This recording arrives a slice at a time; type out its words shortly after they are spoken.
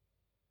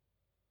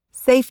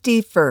Safety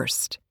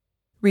first.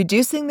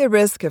 Reducing the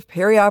risk of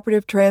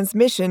perioperative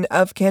transmission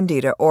of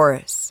Candida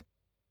auris.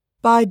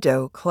 By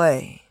Doe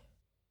Clay.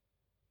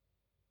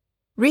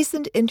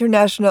 Recent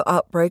international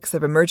outbreaks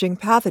of emerging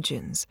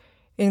pathogens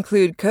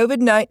include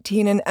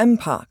COVID-19 and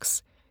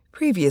Mpox,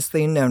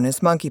 previously known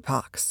as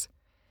monkeypox.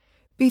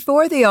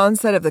 Before the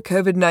onset of the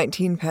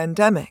COVID-19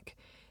 pandemic,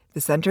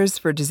 the Centers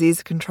for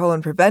Disease Control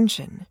and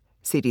Prevention,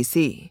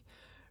 CDC,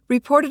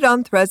 reported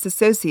on threats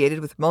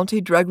associated with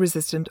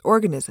multi-drug-resistant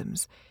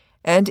organisms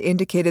and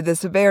indicated the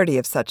severity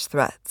of such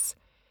threats.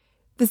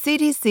 The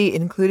CDC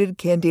included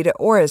Candida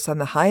auris on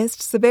the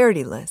highest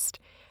severity list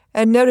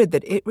and noted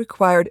that it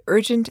required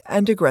urgent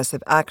and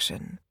aggressive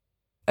action.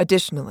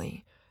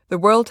 Additionally, the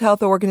World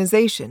Health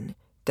Organization,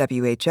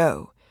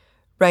 WHO,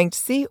 ranked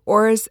C.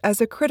 auris as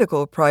a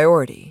critical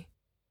priority.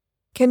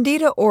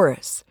 Candida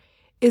auris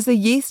is a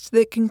yeast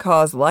that can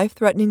cause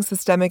life-threatening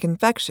systemic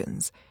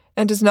infections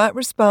and does not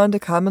respond to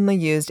commonly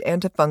used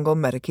antifungal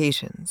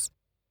medications.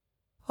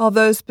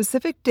 Although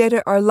specific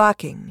data are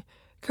lacking,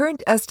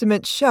 current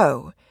estimates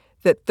show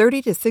that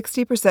 30 to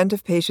 60%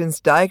 of patients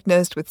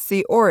diagnosed with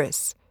C.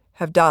 auris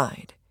have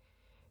died.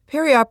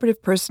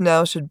 Perioperative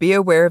personnel should be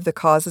aware of the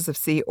causes of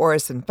C.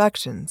 auris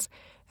infections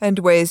and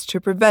ways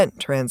to prevent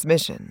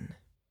transmission.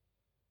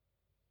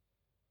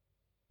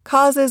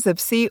 Causes of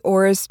C.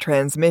 auris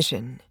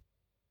transmission.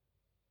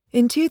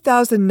 In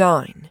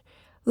 2009,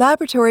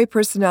 laboratory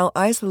personnel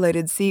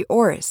isolated C.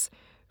 auris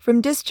from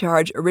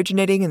discharge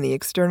originating in the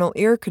external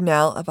ear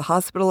canal of a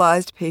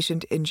hospitalized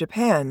patient in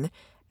Japan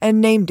and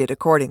named it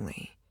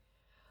accordingly.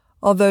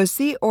 Although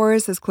C.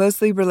 auris is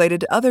closely related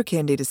to other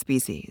Candida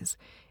species,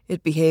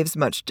 it behaves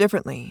much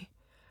differently.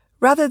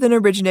 Rather than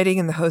originating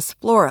in the host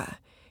flora,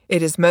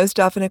 it is most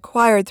often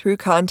acquired through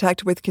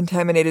contact with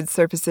contaminated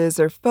surfaces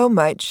or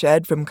fomite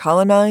shed from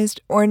colonized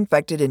or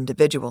infected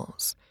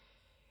individuals.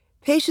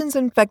 Patients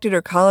infected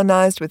or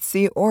colonized with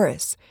C.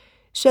 auris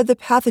shed the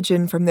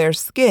pathogen from their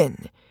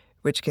skin,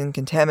 which can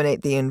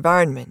contaminate the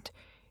environment,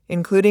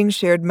 including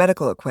shared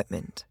medical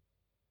equipment.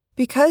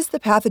 Because the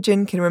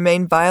pathogen can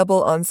remain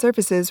viable on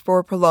surfaces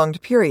for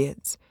prolonged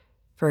periods,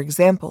 for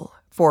example,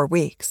 4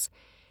 weeks,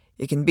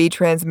 it can be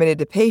transmitted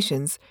to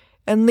patients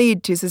and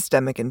lead to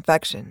systemic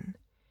infection.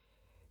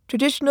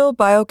 Traditional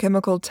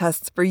biochemical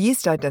tests for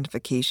yeast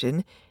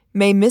identification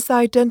may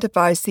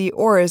misidentify C.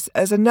 auris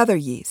as another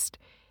yeast,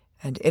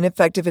 and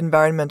ineffective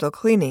environmental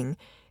cleaning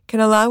can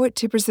allow it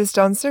to persist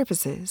on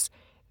surfaces,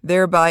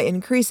 thereby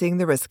increasing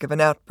the risk of an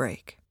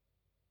outbreak.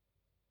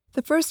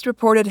 The first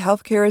reported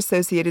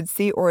healthcare-associated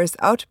C. auris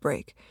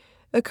outbreak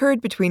occurred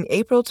between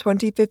April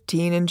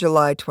 2015 and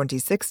July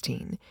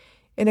 2016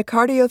 in a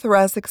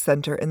cardiothoracic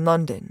center in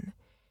London.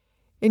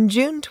 In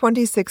June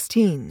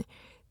 2016,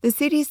 the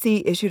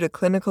CDC issued a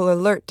clinical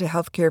alert to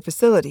healthcare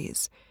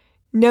facilities,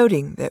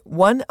 noting that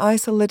one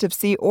isolate of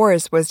C.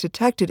 auris was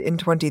detected in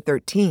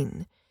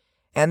 2013,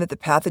 and that the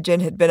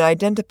pathogen had been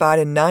identified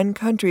in 9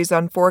 countries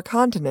on 4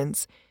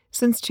 continents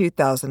since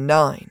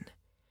 2009.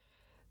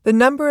 The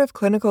number of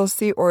clinical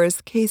C.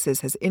 auris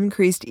cases has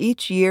increased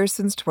each year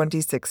since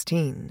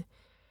 2016.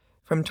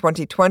 From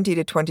 2020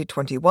 to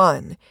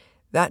 2021,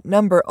 that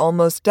number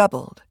almost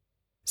doubled,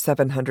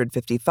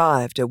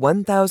 755 to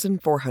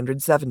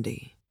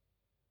 1,470.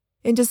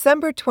 In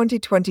December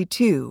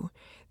 2022,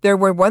 there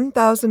were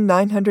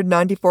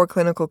 1,994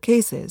 clinical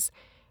cases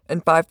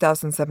and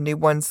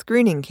 5,071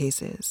 screening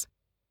cases,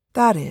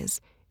 that is,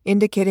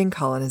 indicating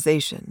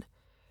colonization,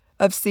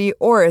 of C.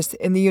 auris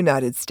in the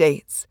United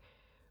States,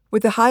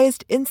 with the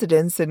highest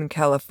incidence in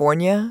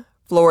California,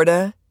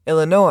 Florida,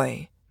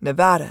 Illinois,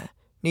 Nevada,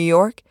 New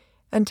York,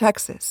 and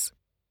Texas.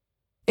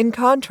 In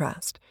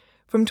contrast,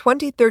 from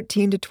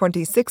 2013 to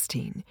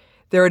 2016,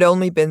 there had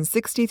only been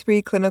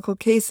 63 clinical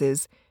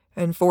cases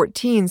and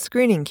 14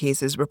 screening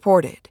cases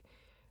reported,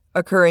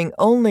 occurring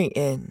only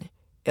in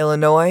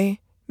Illinois,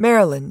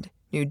 Maryland,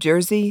 New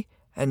Jersey,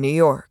 and New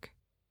York.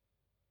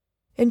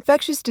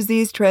 Infectious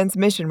disease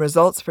transmission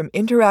results from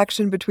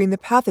interaction between the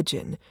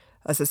pathogen,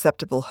 a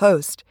susceptible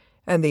host,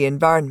 and the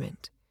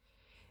environment.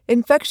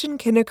 Infection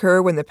can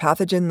occur when the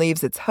pathogen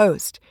leaves its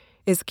host,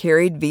 is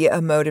carried via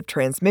a mode of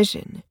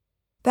transmission,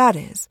 that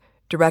is,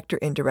 direct or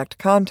indirect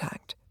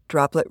contact,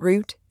 droplet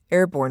route,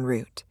 airborne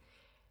route,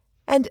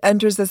 and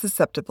enters a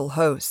susceptible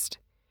host.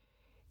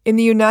 In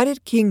the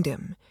United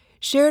Kingdom,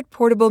 shared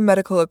portable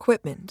medical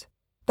equipment,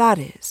 that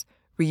is,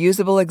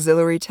 reusable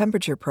auxiliary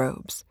temperature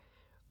probes,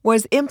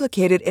 was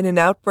implicated in an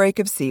outbreak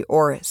of C.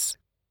 auris.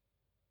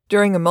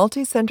 During a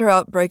multi-center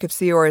outbreak of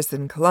C. auris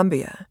in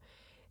Colombia,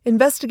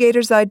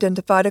 investigators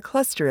identified a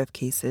cluster of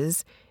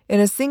cases in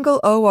a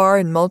single OR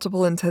and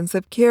multiple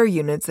intensive care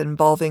units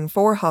involving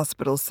 4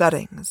 hospital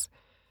settings.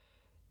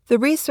 The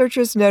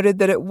researchers noted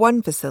that at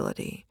one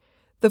facility,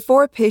 the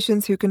 4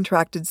 patients who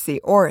contracted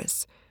C.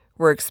 auris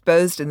were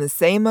exposed in the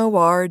same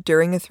OR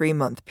during a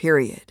 3-month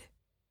period.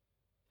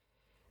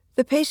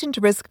 The patient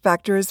risk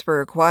factors for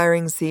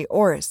acquiring C.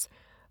 auris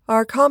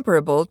are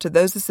comparable to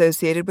those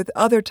associated with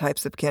other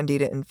types of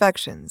Candida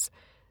infections,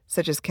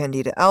 such as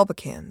Candida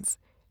albicans,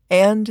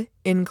 and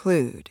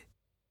include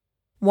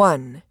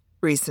 1.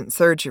 recent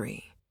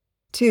surgery.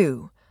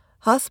 2.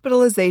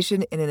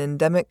 Hospitalization in an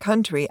endemic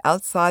country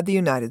outside the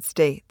United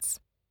States.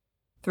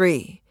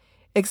 3.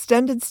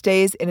 Extended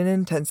stays in an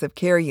intensive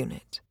care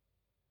unit.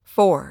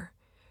 4.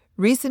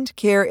 Recent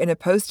care in a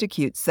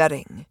post-acute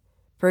setting,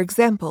 for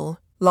example,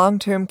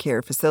 long-term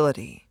care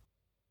facility.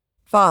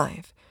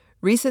 5.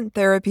 Recent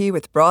therapy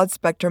with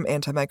broad-spectrum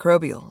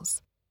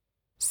antimicrobials.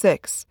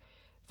 6.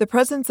 The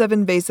presence of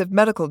invasive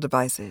medical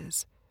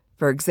devices,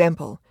 for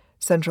example,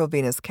 central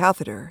venous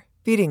catheter,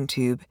 feeding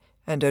tube,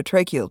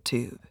 endotracheal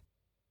tube.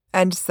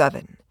 And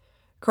 7.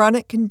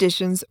 Chronic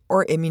conditions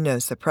or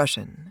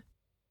immunosuppression.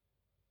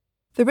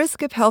 The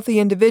risk of healthy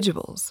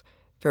individuals,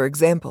 for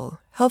example,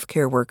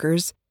 healthcare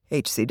workers,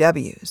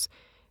 HCWs,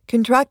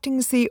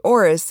 contracting C.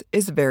 auris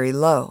is very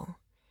low.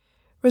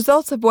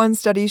 Results of one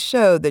study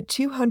show that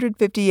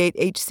 258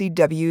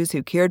 HCWs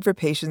who cared for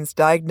patients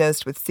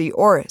diagnosed with C.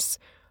 auris,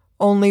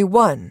 only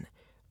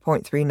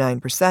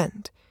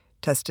 1.39%,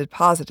 tested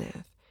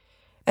positive,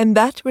 and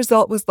that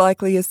result was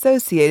likely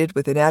associated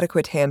with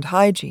inadequate hand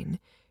hygiene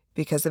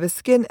because of a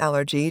skin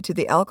allergy to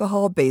the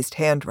alcohol-based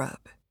hand rub.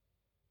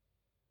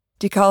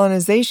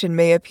 Decolonization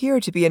may appear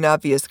to be an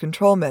obvious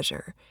control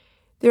measure.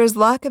 There is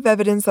lack of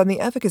evidence on the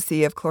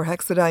efficacy of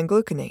chlorhexidine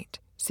gluconate,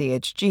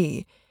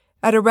 CHG,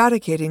 at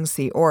eradicating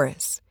C.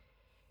 auris.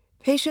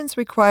 Patients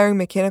requiring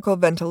mechanical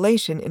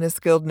ventilation in a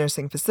skilled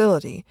nursing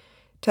facility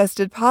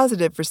tested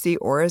positive for C.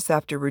 auris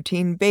after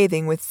routine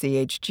bathing with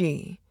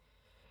CHG.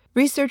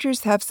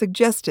 Researchers have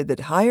suggested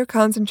that higher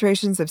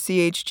concentrations of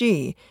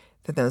CHG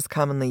than those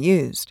commonly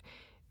used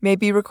may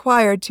be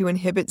required to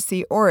inhibit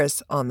C.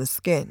 auris on the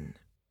skin.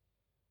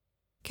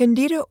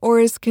 Candida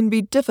auris can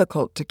be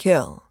difficult to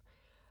kill.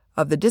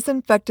 Of the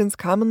disinfectants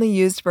commonly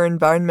used for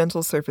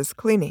environmental surface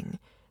cleaning,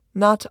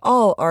 not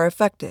all are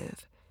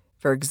effective.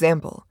 For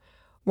example,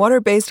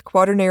 water-based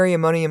quaternary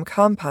ammonium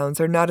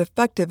compounds are not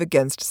effective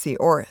against C.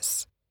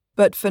 auris,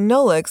 but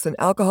phenolics and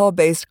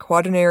alcohol-based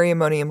quaternary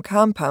ammonium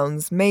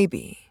compounds may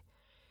be.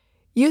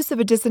 Use of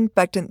a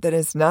disinfectant that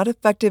is not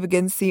effective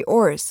against C.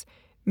 auris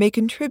may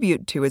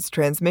contribute to its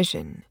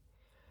transmission.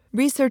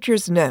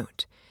 Researchers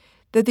note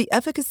that the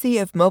efficacy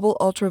of mobile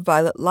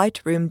ultraviolet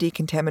light room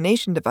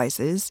decontamination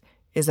devices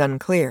is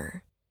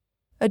unclear.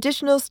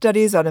 Additional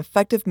studies on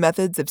effective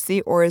methods of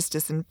C. auris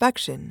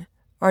disinfection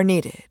are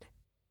needed.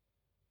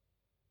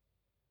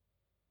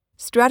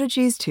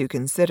 Strategies to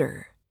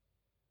consider.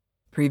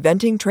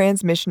 Preventing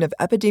transmission of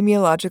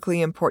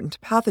epidemiologically important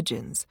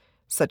pathogens,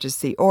 such as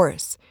C.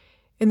 auris,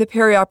 in the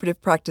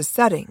perioperative practice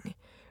setting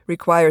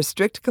requires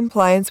strict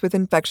compliance with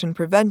infection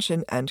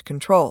prevention and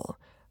control,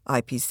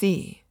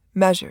 IPC,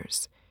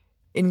 measures,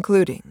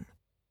 including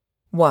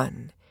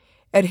 1.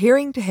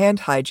 Adhering to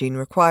hand hygiene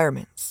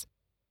requirements.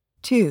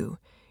 2.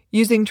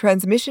 Using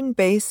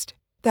transmission-based,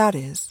 that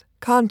is,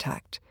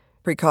 contact,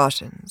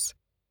 precautions.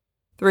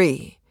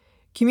 3.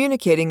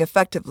 Communicating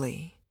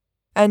effectively.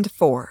 And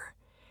 4.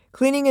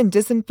 Cleaning and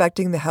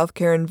disinfecting the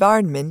healthcare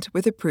environment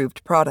with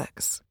approved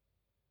products.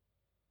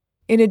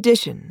 In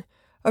addition,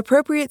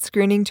 appropriate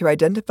screening to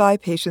identify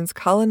patients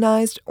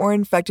colonized or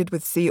infected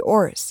with C.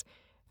 auris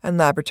and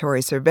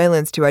laboratory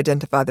surveillance to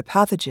identify the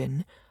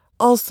pathogen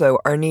also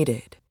are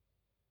needed.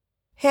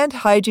 Hand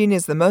hygiene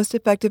is the most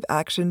effective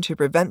action to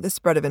prevent the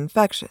spread of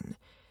infection.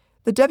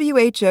 The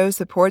WHO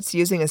supports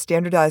using a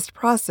standardized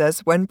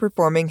process when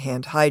performing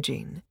hand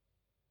hygiene.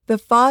 The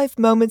 5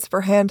 moments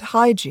for hand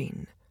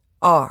hygiene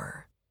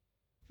are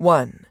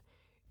 1.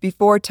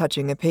 Before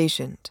touching a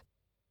patient.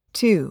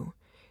 2.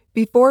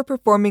 Before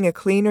performing a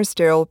clean or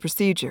sterile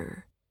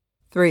procedure.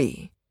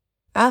 3.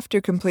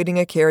 After completing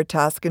a care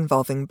task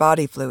involving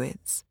body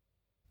fluids.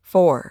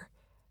 4.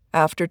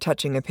 After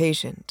touching a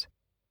patient.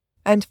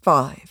 And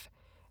 5.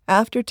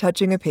 After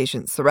touching a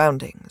patient's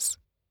surroundings.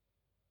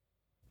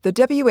 The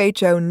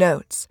WHO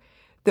notes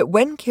that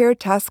when care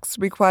tasks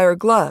require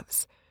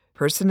gloves,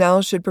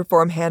 personnel should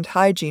perform hand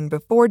hygiene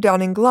before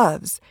donning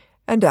gloves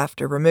and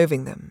after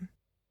removing them.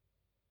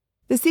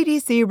 The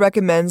CDC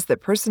recommends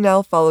that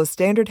personnel follow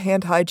standard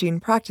hand hygiene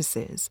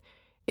practices,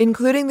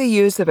 including the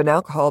use of an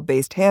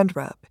alcohol-based hand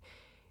rub,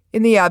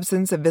 in the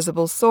absence of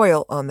visible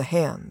soil on the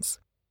hands.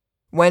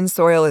 When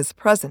soil is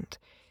present,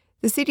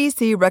 the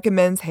CDC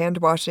recommends hand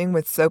washing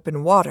with soap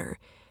and water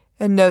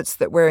and notes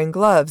that wearing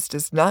gloves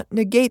does not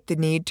negate the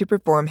need to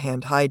perform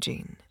hand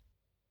hygiene.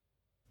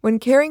 When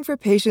caring for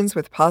patients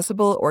with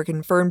possible or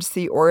confirmed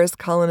C. auris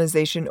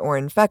colonization or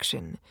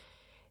infection,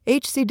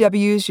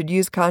 HCWs should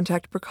use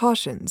contact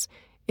precautions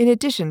in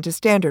addition to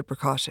standard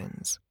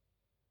precautions.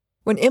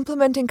 When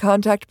implementing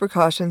contact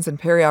precautions in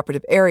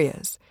perioperative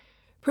areas,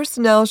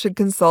 personnel should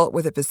consult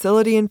with a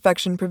facility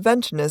infection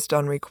preventionist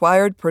on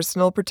required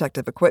personal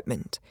protective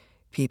equipment,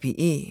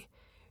 PPE,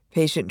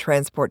 patient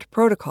transport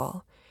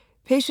protocol,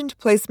 patient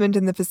placement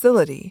in the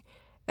facility,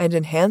 and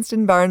enhanced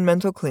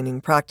environmental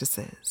cleaning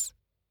practices.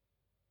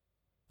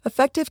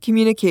 Effective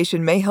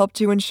communication may help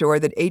to ensure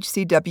that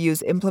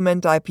HCWs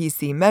implement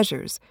IPC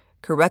measures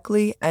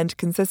correctly and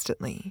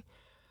consistently.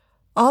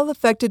 All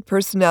affected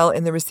personnel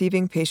in the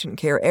receiving patient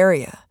care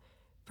area,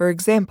 for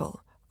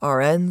example,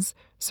 RNs,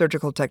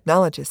 surgical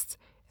technologists,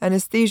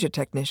 anesthesia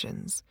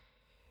technicians,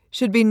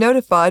 should be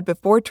notified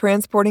before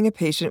transporting a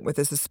patient with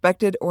a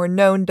suspected or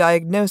known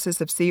diagnosis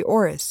of C.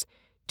 auris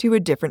to a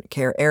different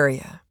care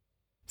area.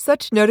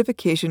 Such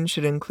notification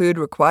should include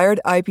required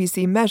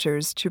IPC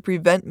measures to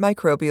prevent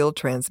microbial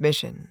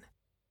transmission.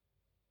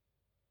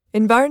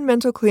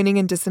 Environmental cleaning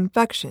and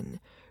disinfection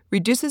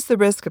reduces the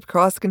risk of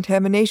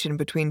cross-contamination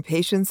between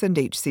patients and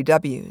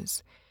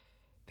HCWs.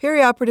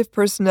 Perioperative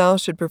personnel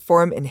should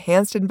perform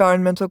enhanced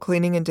environmental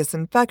cleaning and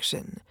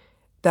disinfection,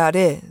 that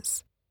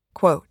is,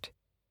 quote,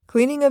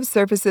 cleaning of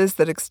surfaces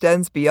that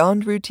extends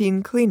beyond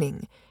routine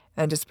cleaning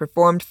and is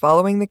performed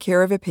following the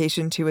care of a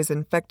patient who is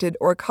infected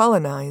or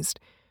colonized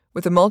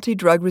with a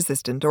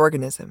multi-drug-resistant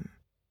organism,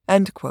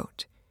 end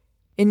quote,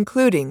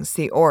 including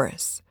C.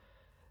 auris.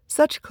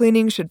 Such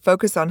cleaning should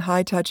focus on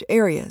high-touch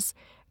areas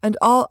and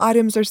all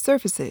items or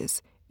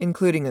surfaces,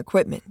 including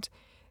equipment,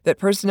 that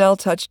personnel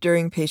touch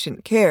during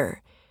patient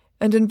care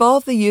and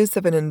involve the use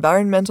of an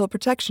Environmental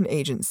Protection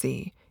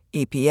Agency,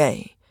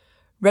 EPA,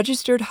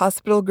 registered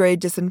hospital-grade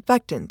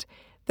disinfectant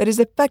that is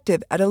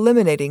effective at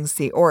eliminating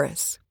C.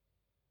 auris.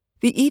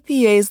 The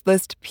EPA's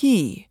List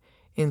P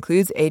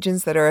includes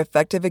agents that are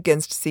effective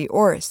against C.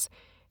 auris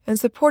and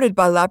supported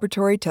by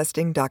laboratory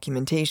testing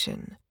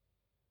documentation.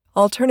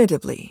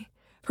 Alternatively,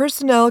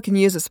 personnel can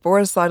use a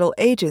sporicidal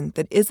agent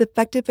that is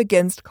effective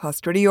against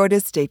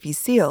Clostridioides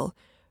difficile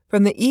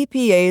from the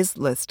EPA's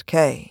List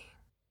K.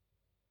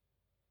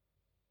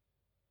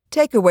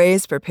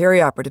 Takeaways for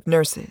perioperative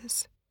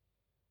nurses.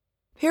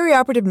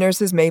 Perioperative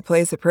nurses may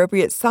place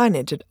appropriate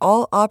signage at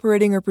all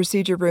operating or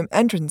procedure room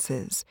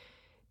entrances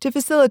to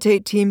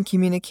facilitate team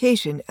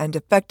communication and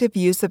effective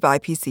use of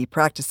IPC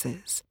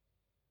practices.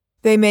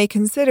 They may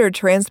consider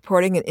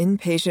transporting an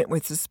inpatient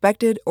with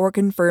suspected or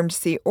confirmed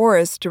C.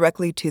 auris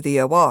directly to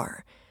the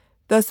OR,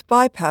 thus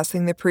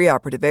bypassing the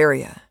preoperative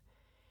area.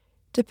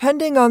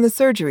 Depending on the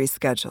surgery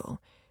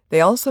schedule,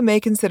 they also may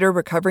consider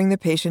recovering the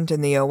patient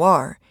in the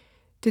OR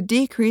to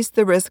decrease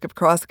the risk of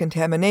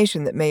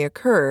cross-contamination that may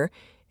occur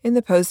in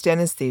the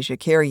post-anesthesia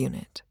care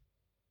unit.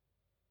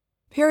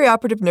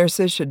 Perioperative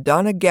nurses should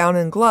don a gown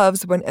and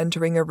gloves when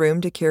entering a room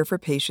to care for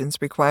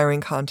patients requiring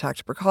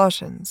contact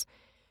precautions,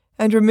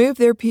 and remove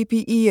their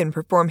PPE and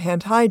perform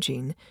hand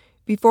hygiene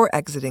before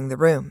exiting the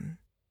room.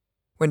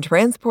 When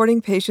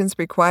transporting patients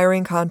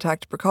requiring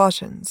contact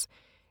precautions,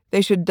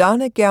 they should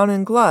don a gown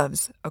and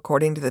gloves,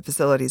 according to the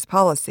facility's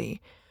policy,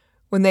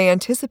 when they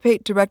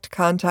anticipate direct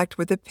contact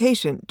with a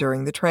patient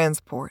during the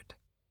transport.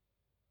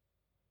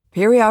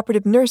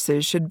 Perioperative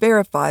nurses should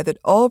verify that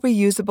all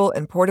reusable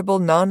and portable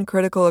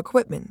non-critical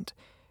equipment,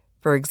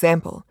 for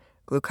example,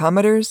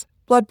 glucometers,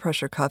 blood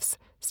pressure cuffs,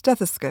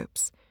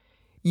 stethoscopes,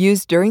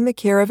 used during the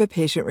care of a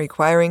patient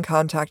requiring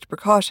contact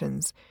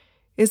precautions,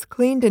 is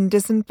cleaned and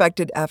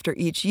disinfected after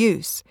each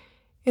use,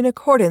 in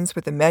accordance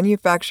with the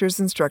manufacturer's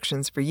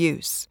instructions for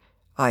use,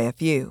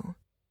 IFU.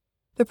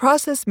 The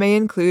process may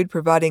include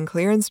providing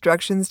clear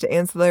instructions to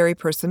ancillary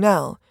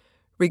personnel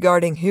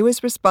regarding who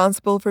is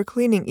responsible for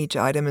cleaning each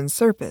item and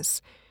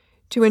surface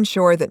to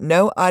ensure that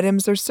no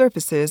items or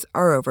surfaces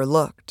are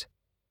overlooked.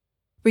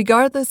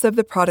 Regardless of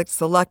the product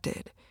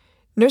selected,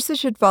 nurses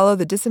should follow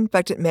the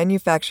disinfectant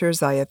manufacturer's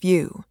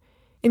IFU,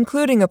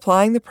 including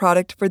applying the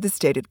product for the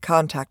stated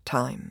contact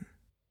time.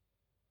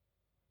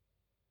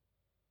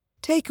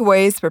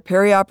 Takeaways for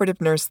perioperative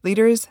nurse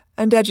leaders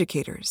and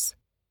educators.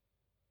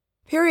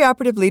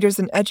 Perioperative leaders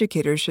and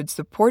educators should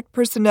support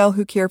personnel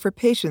who care for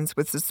patients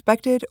with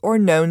suspected or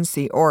known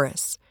C.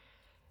 auris.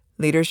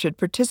 Leaders should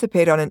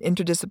participate on an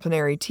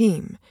interdisciplinary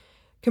team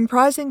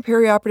comprising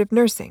perioperative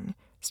nursing,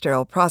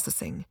 sterile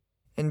processing,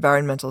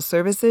 environmental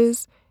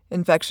services,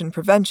 infection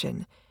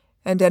prevention,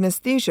 and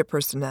anesthesia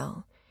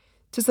personnel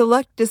to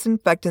select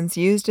disinfectants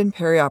used in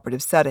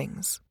perioperative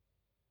settings.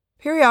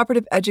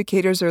 Perioperative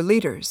educators or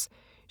leaders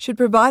should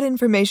provide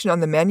information on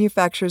the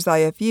manufacturer's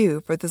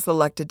IFU for the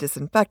selected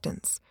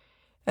disinfectants,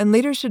 and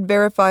leaders should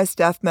verify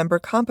staff member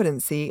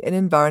competency in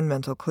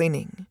environmental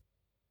cleaning.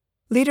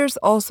 Leaders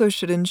also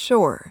should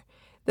ensure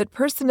that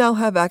personnel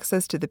have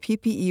access to the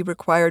PPE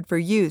required for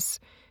use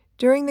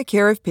during the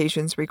care of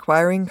patients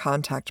requiring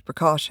contact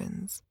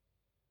precautions.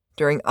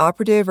 During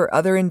operative or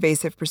other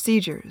invasive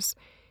procedures,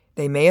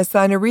 they may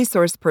assign a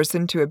resource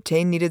person to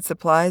obtain needed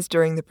supplies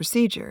during the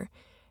procedure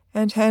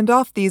and hand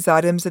off these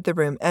items at the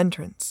room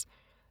entrance,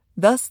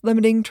 thus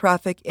limiting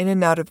traffic in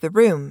and out of the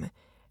room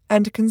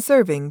and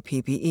conserving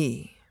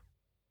PPE.